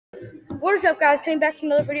What is up, guys? Coming back to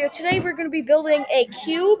another video. Today we're going to be building a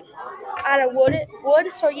cube out of wood.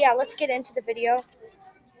 So yeah, let's get into the video.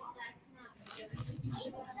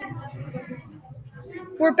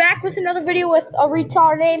 We're back with another video with a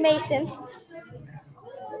retard named Mason.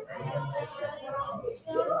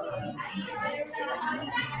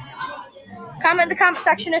 Comment in the comment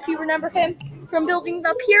section if you remember him from building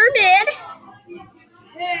the pyramid.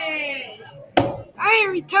 Hey, I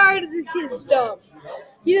am retarded. This kid's dumb.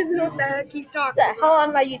 He doesn't know what the heck he's talking The hell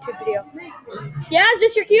on my YouTube video. Yeah, is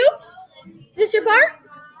this your cube? Is this your part?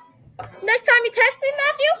 Next time you text me,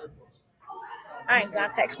 Matthew? I ain't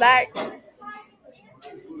gonna text back.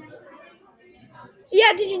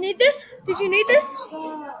 Yeah, did you need this? Did you need this?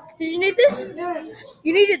 Did you need this? Yes.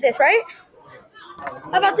 You needed this, right?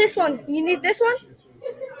 How about this one? You need this one?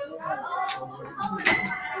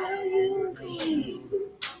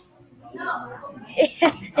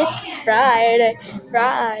 It's Friday.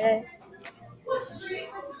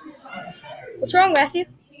 What's wrong, Matthew?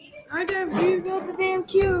 I gotta rebuild the damn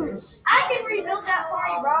cube. I can rebuild that for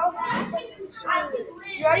you, bro.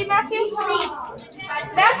 You ready, Matthew?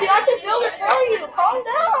 Matthew, I can build it for you. Calm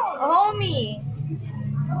down, homie.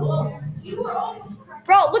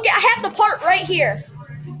 Bro, look, I have the part right here.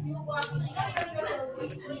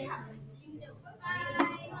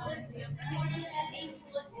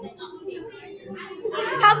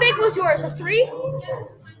 How big was yours? A 3?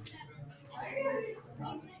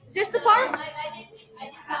 Is this the part?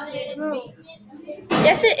 No.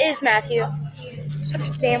 Yes, it is, Matthew. Such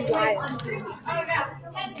a damn liar.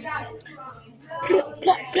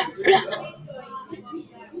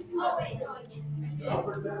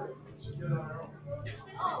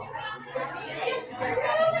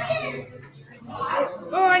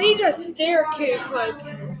 Oh, I need a staircase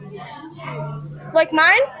Like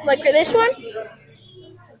mine? Like this one?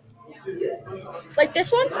 Like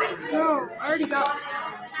this one? No, I already got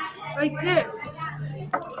like this.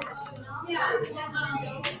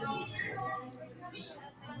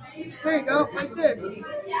 There you go, like this.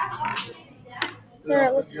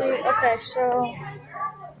 Alright, let's see. Okay, so.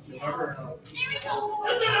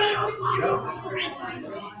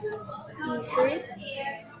 D3.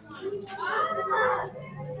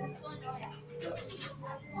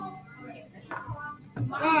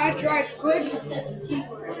 Oh, I tried quick.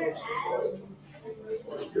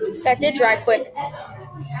 That did dry quick.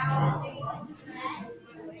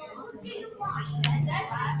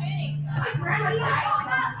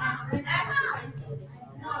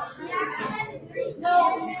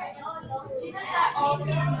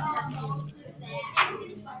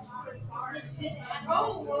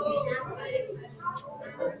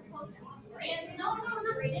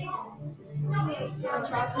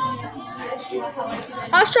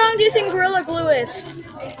 How strong do you think Gorilla Glue is?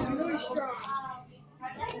 Really strong.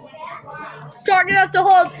 Strong enough to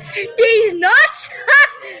hold these nuts?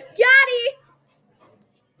 Got it!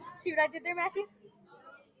 See what I did there, Matthew?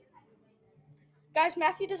 Guys,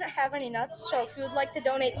 Matthew doesn't have any nuts, so if you would like to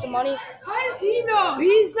donate some money. How does he know?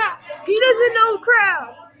 He doesn't know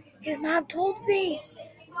crowd. His mom told me.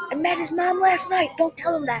 I met his mom last night. Don't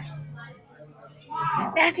tell him that.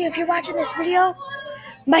 Matthew, if you're watching this video,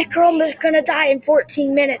 my girl is gonna die in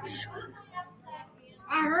 14 minutes.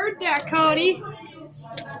 I heard that, Cody.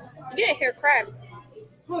 You didn't hear crap.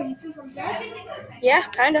 Oh, you think I'm dead? Yeah,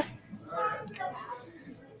 kinda.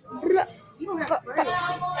 You don't have brain.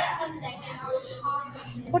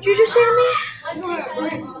 What'd you just say to me? You don't have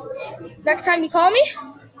brain. Next time you call me?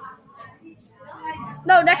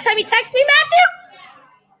 No, next time you text me, Matthew?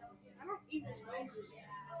 I don't even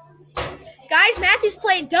know. Guys, Matthew's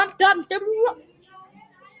playing dump.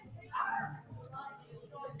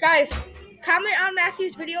 Guys, comment on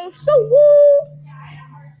Matthew's video. So woo!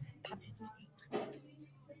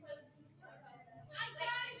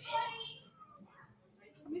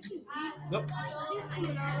 Nope.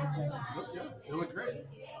 Yeah, they look great.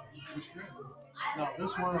 Looks great. Now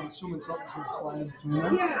this one, I'm assuming something's going to slide in between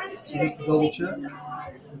there. Yeah. So just to double check.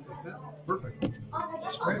 Perfect.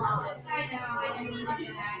 That's great.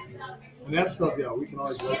 And that stuff, yeah, we can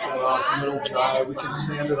always work that off, and it'll dry. We can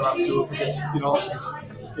sand it off too if it gets,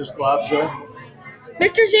 if there's globs there.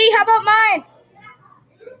 Mr. Z, how about mine?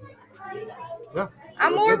 Yeah.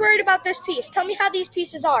 I'm more worried about this piece. Tell me how these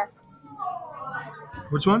pieces are.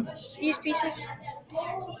 Which one? These pieces.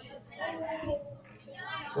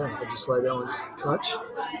 Yeah, I'll just slide that one just a touch.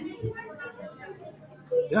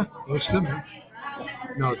 Yeah, it looks good, man.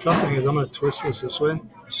 No, the tough thing is I'm going to twist this way,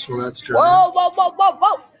 just so that's dry.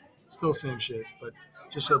 Whoa. Still same shape, but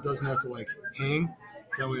just so it doesn't have to, hang.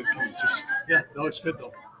 That way it can just, yeah, that looks good,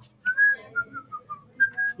 though.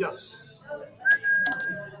 Yes.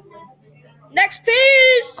 Next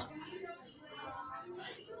piece.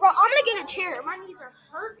 Bro, I'm gonna get a chair. My knees are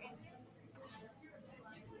hurting.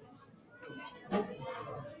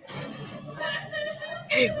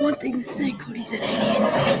 Hey, one thing to say, Cody's an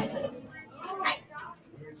idiot.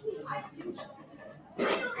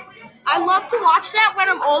 I love to watch that when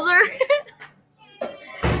I'm older.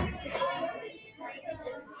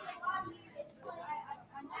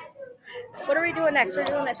 What are we doing next? We're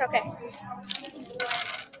doing this. Okay.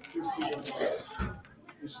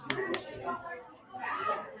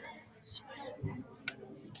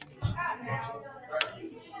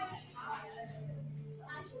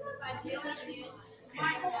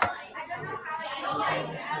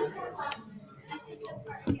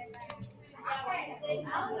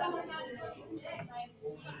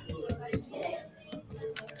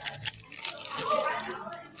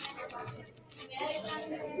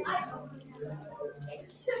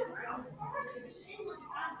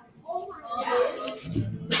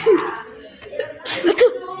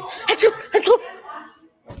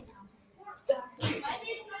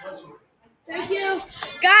 Thank you.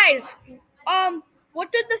 Guys,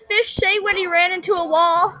 what did the fish say when he ran into a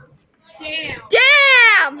wall?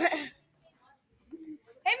 Damn!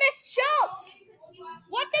 Hey, Miss Schultz,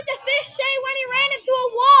 what did the fish say when he ran into a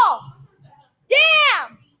wall?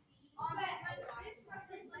 Damn!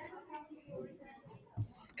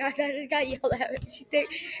 Guys, I just got yelled at.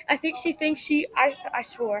 I think she thinks I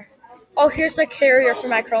swore. Oh, here's the carrier for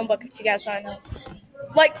my Chromebook, if you guys want to know.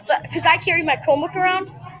 Because I carry my Chromebook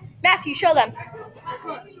around. Matthew, show them.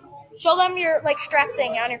 Show them your, strap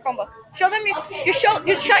thing on your Chromebook. Show them just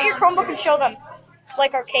shut your Chromebook and show them,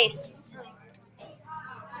 our case.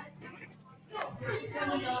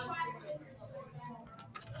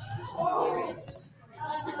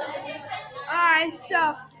 Alright,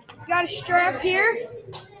 so got a strap here.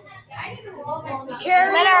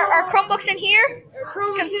 Carry. Then our Chromebook's in here.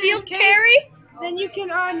 Concealed carry. Then you can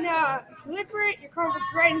unzipper it. Your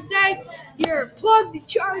Chromebook's right inside. Your plug, the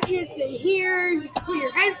chargers in here. You can put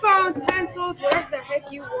your headphones, pencils, whatever the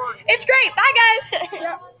heck you want. It's great. Bye, guys.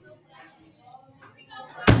 Yep.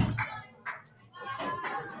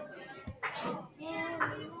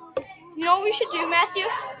 You know what we should do, Matthew?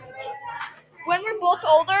 When we're both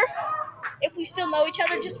older, if we still know each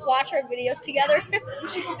other, just watch our videos together.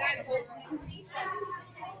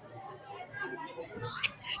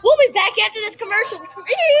 We'll be back after this commercial.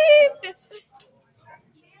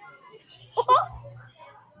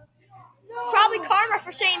 Probably karma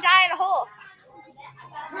for saying die in a hole.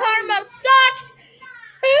 Karma sucks.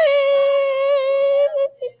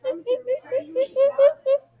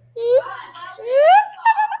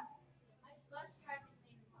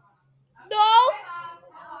 No.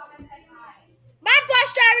 My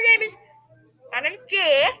bus driver name is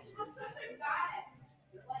Jeff.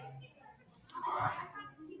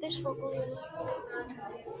 This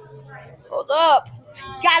hold up.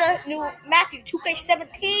 Got a new Matthew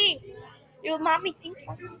 2K17. Your mommy thinks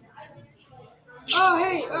so. Oh,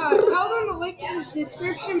 hey, tell them to link in the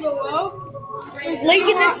description below. If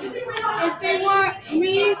they want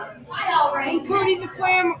me and Cody to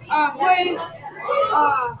play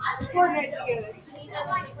Fortnite together.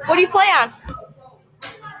 What do you play on?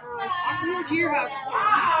 I can move to your house.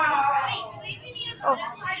 Oh.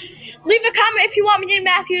 Leave a comment if you want me to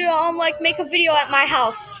Matthew to make a video at my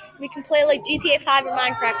house. We can play GTA 5 or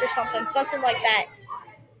Minecraft or something like that.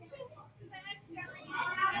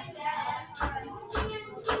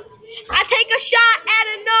 I take a shot at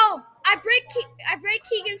a gnome. I break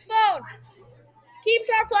Keegan's phone. Keep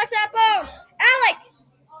sharp, flex that bone. Alec.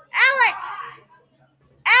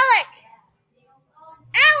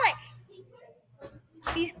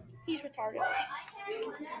 He's retarded.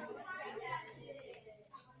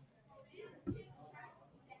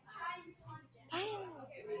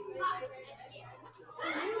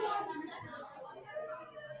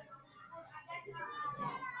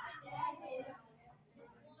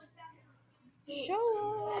 Show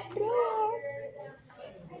up, blow up.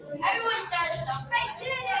 Everyone's done stuff. I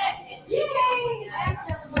did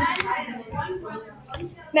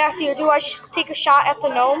it! Matthew, do I take a shot at the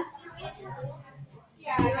gnome?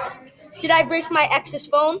 Did I break my ex's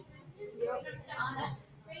phone?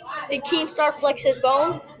 Did Keemstar flex his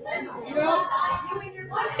bone?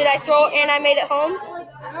 Did I throw it and I made it home?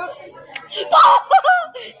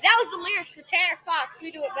 That was the lyrics for Tanner Fox.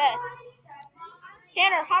 We do it best.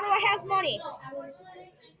 Tanner, how do I have money?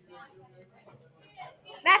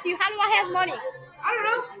 Matthew, how do I have money? I don't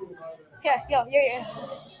know. Here, yo.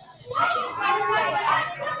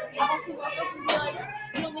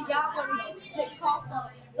 You only got one. We just took off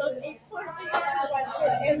those 8 courses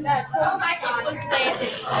and that it was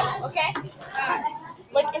landed. Okay?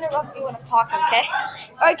 Like, interrupt me when I'm talking, okay?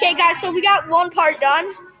 Okay, guys, so we got one part done.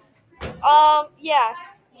 Yeah.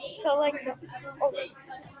 So, like, okay.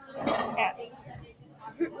 Yeah.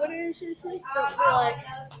 What did she say? So, we're like,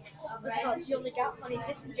 what's it called? You only got money.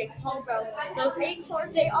 This is Jake Paul, bro. Those 8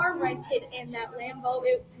 floors, they are rented, and that Lambo,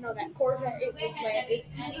 that Corvette, it was landed.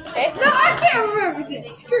 Okay? No, I can't remember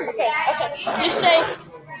this. Screw it. Okay. Just say,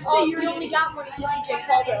 you only got money. This is Jake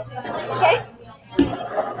Paul, bro. Okay?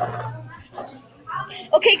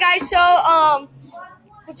 Okay, guys, so,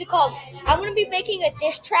 what's it called? I'm going to be making a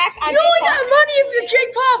diss track on You only Jake got Paul. money if you're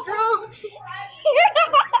Jake Paul, bro.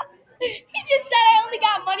 He just said I only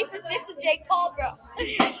got money for dissing Jake Paul, bro. Those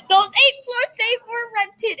 8 floors, they were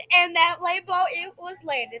rented, and that Lambo, it was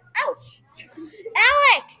landed. Ouch.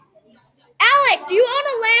 Alec, do you own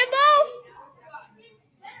a Lambo?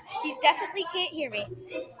 He definitely can't hear me.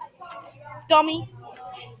 Dummy.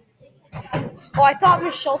 Oh, I thought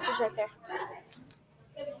Miss Schultz was right there.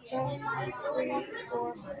 1, 3,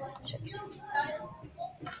 4, 6.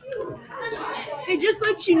 Hey, just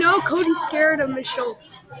let you know, Cody's scared of Miss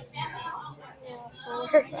Schultz.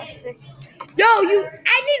 4, 5, 6. Yo, I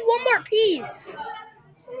need one more piece.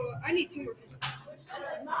 So I need 2 more pieces.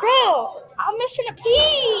 Bro, I'm missing a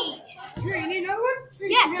piece. Here, you need another one? Here,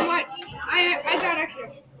 Yes. Here, mine. I got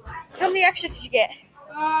extra. How many extra did you get?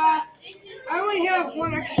 I only have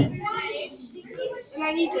 1 extra. And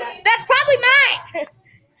I need that. That's probably mine. I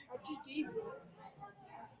just gave you.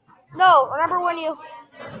 No, remember when you...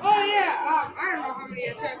 Oh, yeah. I don't know how many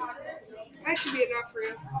I took. That should be enough for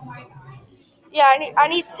you. Yeah, I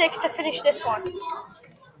need 6 to finish this one.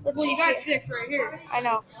 Let's Well, see you got here. 6 right here. I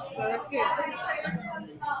know. So that's good.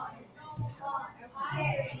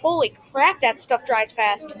 Holy crap, that stuff dries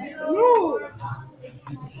fast. No!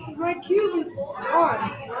 My cube is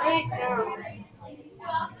done right now.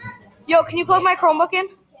 Yo, can you plug my Chromebook in?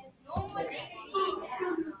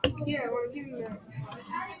 Yeah, I want to give you that.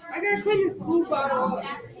 I gotta clean this glue bottle up.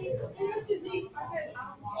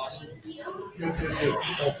 Good.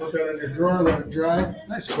 I'll put that in your drawer, let it dry.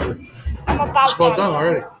 Nice quick. I'm about It's about done. done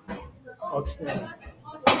already. Outstanding.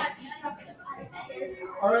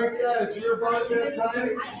 All right, guys, we're about that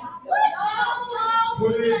time.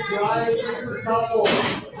 Put it in dry paper towel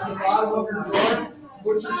on the bottom of your drawer.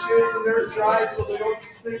 Put your shades in there dry so they don't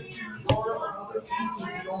stick to your drawer or other pieces you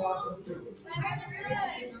don't want them to.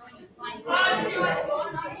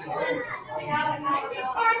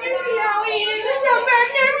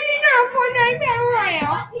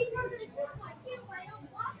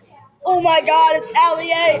 Oh my god, it's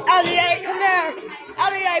Allie-A. Allie-A, come here.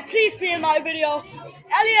 Allie-A, please be in my video.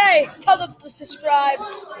 Allie-A, tell them to subscribe.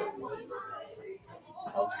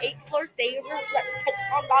 Those 8 floors, they were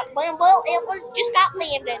on that Lambo. It was just got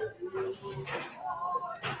landed.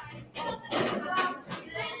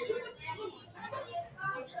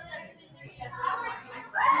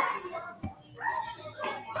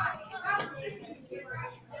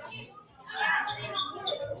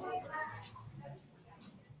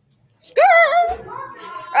 Skirt.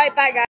 All right, bye, guys.